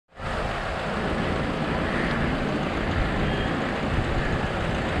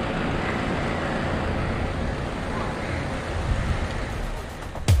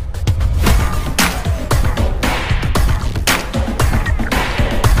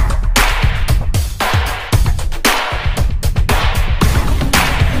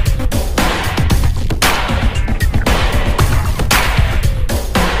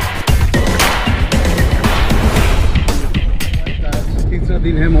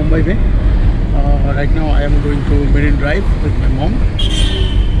Mumbai में. Right now I am going to Marine Drive with my mom.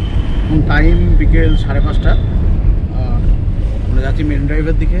 Time বিকেল 5:30. আমরা যাচ্ছি marine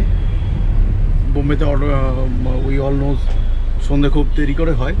ড্রাইভের দিকে. বোম্বেতে উই অল নোজ সন্ধ্যে খুব দেরি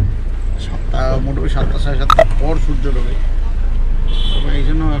করে হয়, মোটামুটি 7টা 7:30 পর সূর্য ডোবে. এই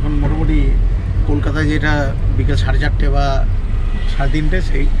জন্য এখন মোটামুটি কলকাতায় যেটা বিকেল 4:30 বা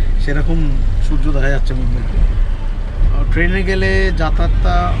 3:30 সেরকম সূর্য দেখা যাচ্ছে মুম্বাইতে. ট্রেনে গেলে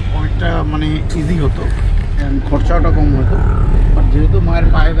যাতায়াতটা অনেকটা মানে ইজি হতো, খরচাটা কম হতো. বাট যেহেতু মায়ের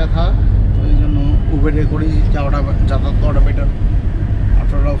পায়ে ব্যথা, ওই জন্য উবেরে করেই যাতায়াত করাটা বেটার.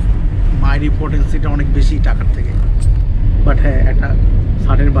 আফটার অফ মায়ের ইম্পর্টেন্সিটা অনেক বেশি টাকার থেকে. বাট হ্যাঁ, একটা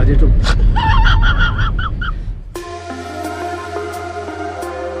শার্টের বাজেটও.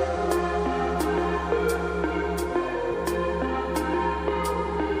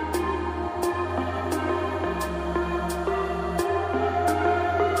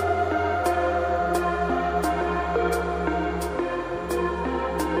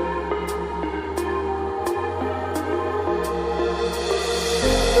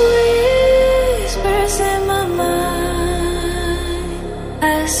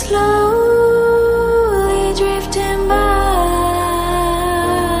 Slowly drifting by,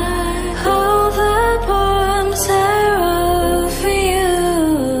 all the poems I wrote for you,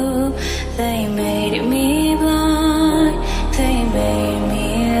 they made me blind, they made me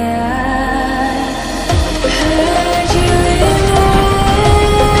lie. Heard you in the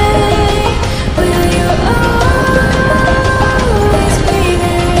rain, will you always be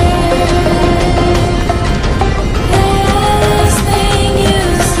there? Last thing you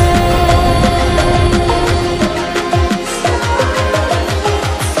said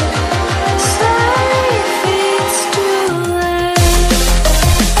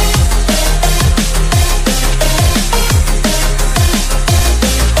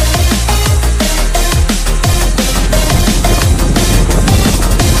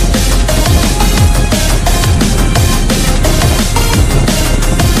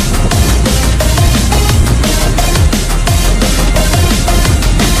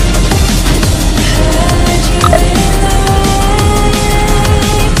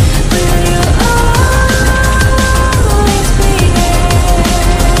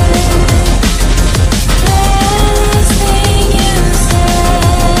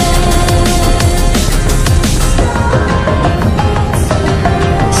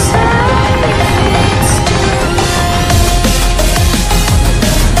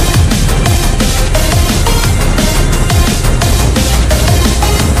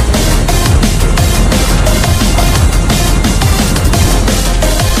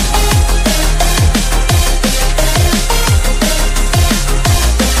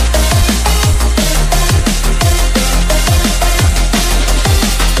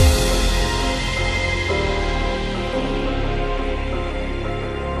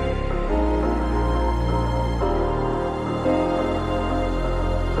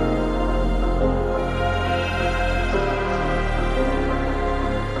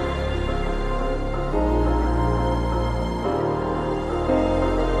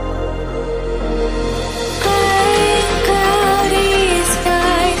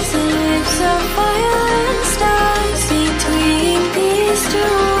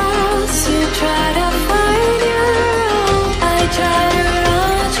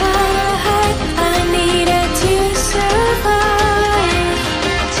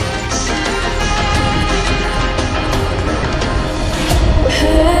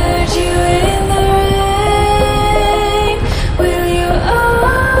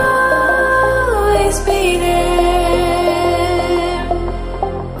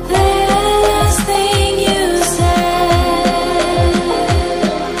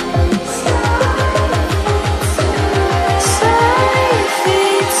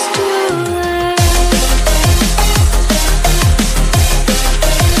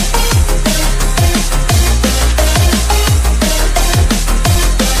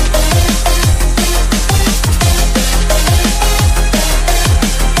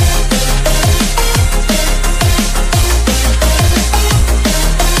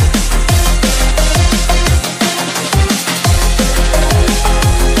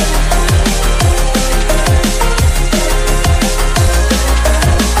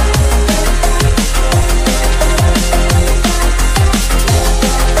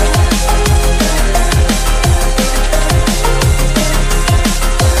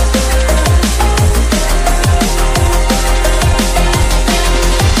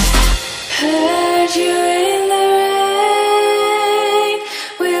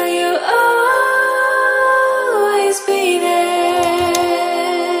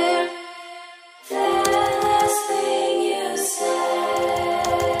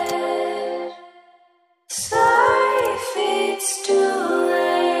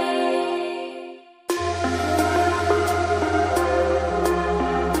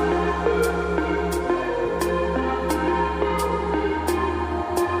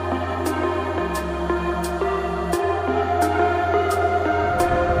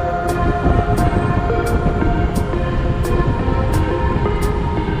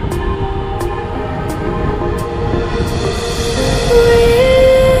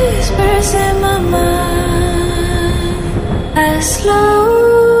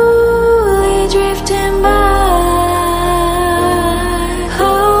slowly drifting by.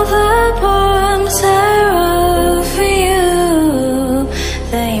 All the poems I wrote for you,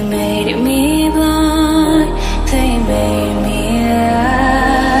 they made me blind, they made me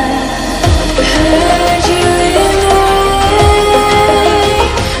lie. Heard you in the rain,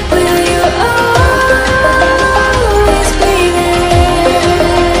 will you always be there?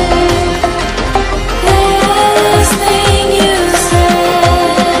 Last thing you said,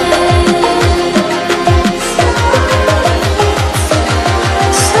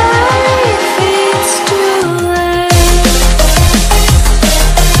 sorry if it's too late.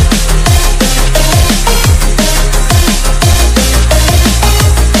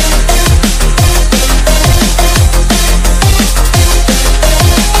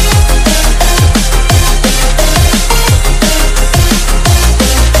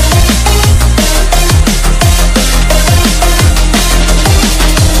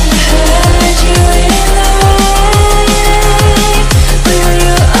 Heard you in the rain, will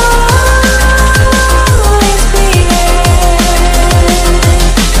you always be there?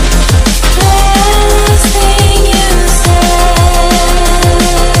 Last thing you said,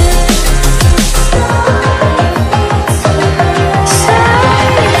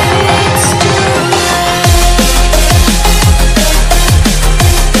 sorry if it's too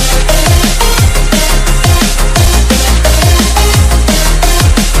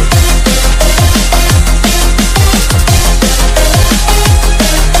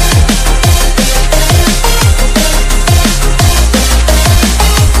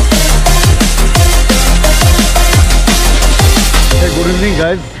Hey, good evening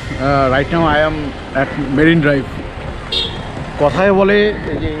guys. Right now I am at Marine Drive. কথায় বলে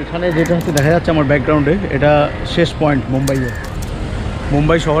যে এখানে যেটা হচ্ছে দেখা যাচ্ছে আমার ব্যাকগ্রাউন্ডে, এটা শেষ পয়েন্ট মুম্বাইয়ের।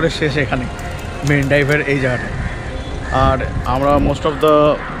 মুম্বাই শহরের শেষ এখানে মেরিন ড্রাইভের এই জায়গাটায়। আর আমরা মোস্ট অফ দ্য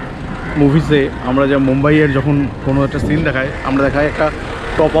মুভিসে আমরা যে মুম্বাইয়ের যখন কোনো একটা সিন দেখায়, আমরা দেখাই একটা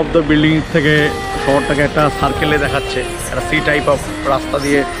টপ অফ দ্য বিল্ডিং থেকে শহরটাকে একটা সার্কেলে দেখাচ্ছে, একটা সি টাইপ অফ রাস্তা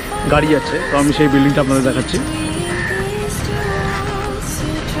দিয়ে গাড়ি আছে। তো আমি সেই বিল্ডিংটা আপনাদের দেখাচ্ছি।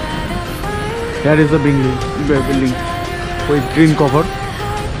 Here is the building with green cover.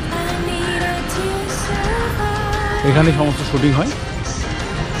 এখানে সমস্ত শুটিং হয়।